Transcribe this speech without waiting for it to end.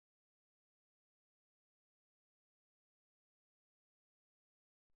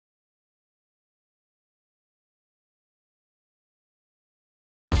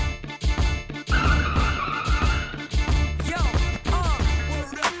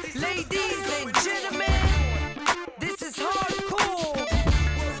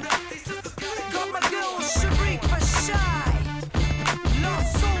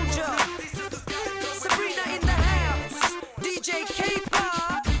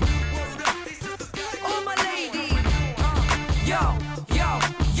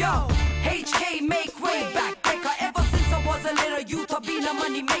yo, HK make way backbreaker. Ever since I was a little youth, I've been a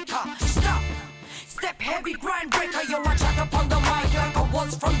money maker. Stop, step heavy grind breaker. Yo, I chat up on the mic like I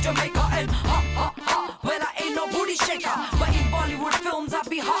was from Jamaica. And well I ain't no booty shaker, but in Bollywood films I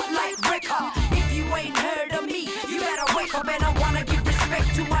be hot like wrecker. If you ain't heard of me, you better wake up. And I wanna give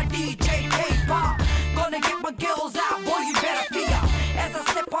respect to my DJ Kaur. Gonna get my girls out, boy, you better fear. As I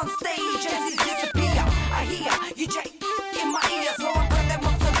step on stage and these disappear, I hear you check in my ear, so I put them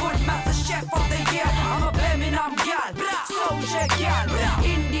up so good. Master Chef of the year, I'm a Birmingham gal, soldier gal,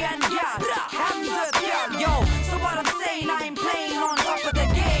 Indian gal, Hamza gal. Yo, so what I'm saying, I ain't playing on top of the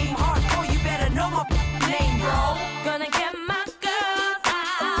game. Hardcore, you better know my name, bro. Gonna get my girls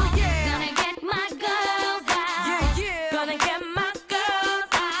out. Oh yeah. Gonna get my girls out. Yeah, yeah. Gonna get my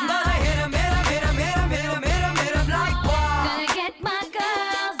girls out. Gonna hit 'em, hit 'em, hit 'em, hit 'em, hit 'em, hit 'em, hit 'em like what? Gonna get my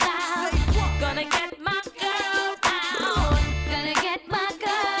girls out. Say what? Gonna get my girls out. Gonna get my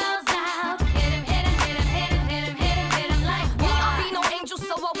girls out. Hit 'em, hit 'em, hit 'em, hit 'em, hit 'em, hit 'em, hit 'em like what? Me, I be no angel,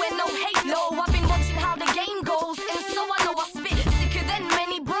 so I wear no halo. I've been watching how the game goes, and so I know I spit sicker than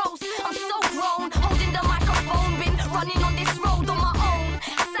many bros. I'm so grown, holding the microphone, been running on this road on my own.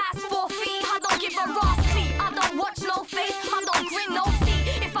 Size 4 feet, I don't give a ass cleat. I don't watch no face, I don't grin no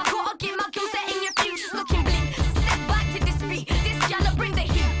teeth. If I gotta get my girls set in your future's looking bleak. Step back to this beat, this gala bring the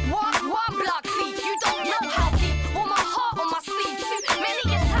heat. Walk one block feet, you don't know how deep. Wore my heart on my sleeve too. Many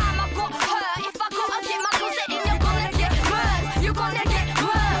a time I got hurt. If I gotta get my girls set in, you're gonna get murdered. You're gonna get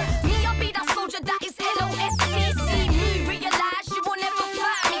murdered. Me, I'll be that soldier that is LOSTC. Me, realize you will never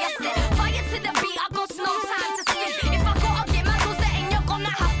find me. I said, fire to the beat, I got no time to sleep. If I gotta get my girls set in, you're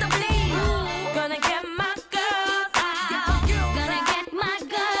gonna have to bleed. Gonna get my girls out. Gonna get my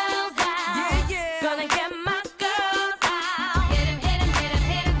girls out. Yeah, yeah. Gonna get my girls out. Hit 'em, hit 'em, hit 'em,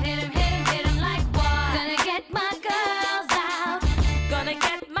 hit 'em, hit 'em, hit 'em, hit 'em like what? Gonna get my girls out. Gonna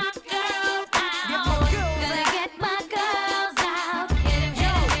get my girls out. Gonna get my girls out. Hit 'em,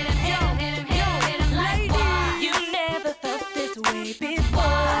 hit 'em, hit 'em, hit 'em, hit 'em, hit 'em, hit 'em like what? You never felt this way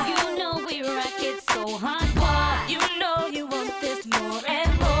before. You know we rock it so hardcore. You know you want this more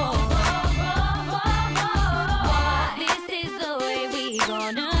and more. This is the way we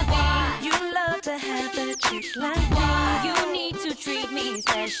gonna be. You love to have a chick like me. You need to treat me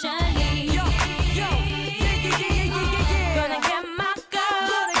specially. Gonna get my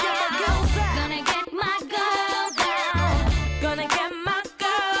girls out. Gonna get my girls out. Gonna get my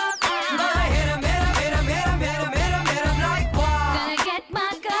girls out. Gonna hit 'em, hit 'em, hit 'em, hit 'em, hit 'em, hit 'em, hit 'em like what? Gonna get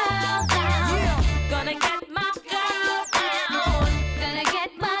my girls out. Yeah. Gonna get my girls out. Gonna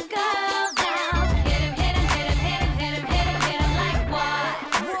get my girls out. Hit 'em, hit 'em, hit 'em, hit 'em, hit 'em, hit 'em, hit 'em like what?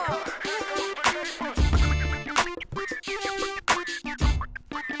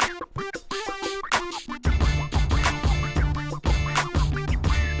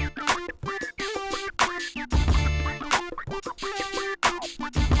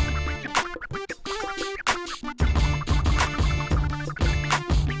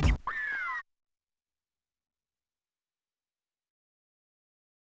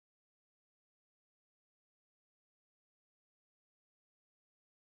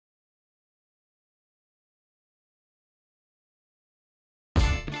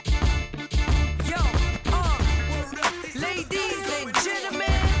 Yo, ladies and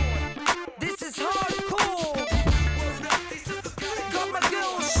gentlemen, this is hardcore. Got my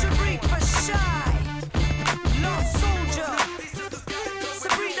girl Sharifa Shy, Lost Soldier,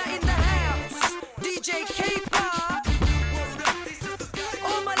 Sabrina in the house, DJ Kaur,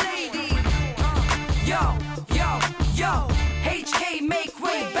 all my ladies. Yo, HK make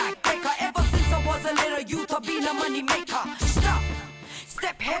way backbreaker. Ever since I was a little youth, I've been a money maker. Stop.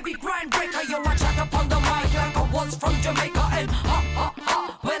 Step heavy grind breaker. Yo, I chat up on the mic like I was from Jamaica. And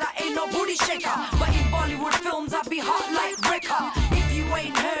well I ain't no booty shaker, but in Bollywood films I be hot like wrecker. If you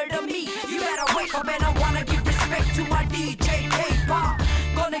ain't heard of me, you better wake up. And I wanna give respect to my DJ Kaur.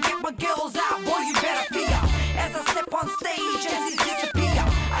 Gonna get my girls out, boy, you better fear. As I step on stage and these disappear,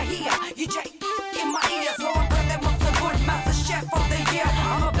 I hear you check in my ear, so I put them up so good. Master Chef of the year,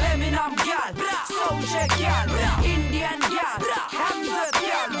 I'm a Birmingham gal, soldier gal, Indian gal, Hamza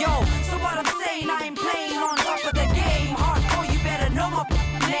gal. Yo, so what I'm saying, I ain't playing on top of the game. Hardcore, you better know my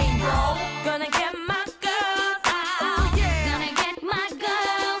name, bro. Gonna get my girls out. Oh yeah. Gonna get my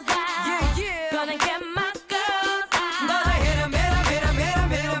girls out. Yeah, yeah. Gonna get my girls out. Gonna hit 'em, hit 'em, hit 'em,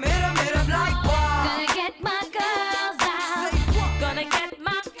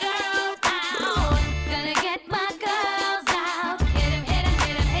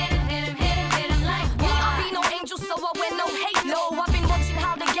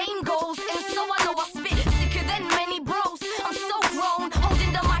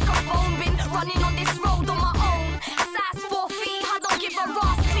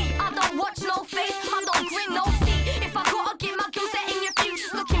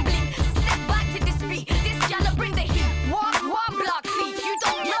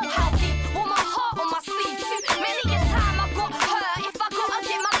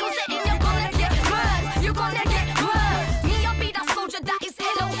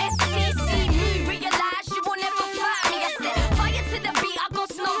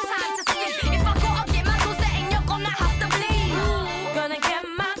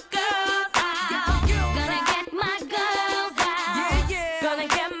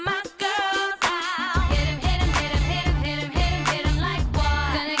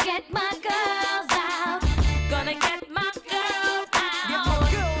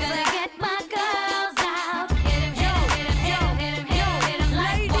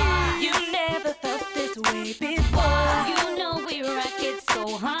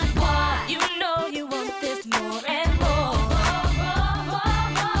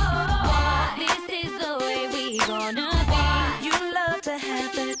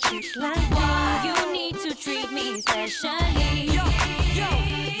 a chick like me. You need to treat me specially.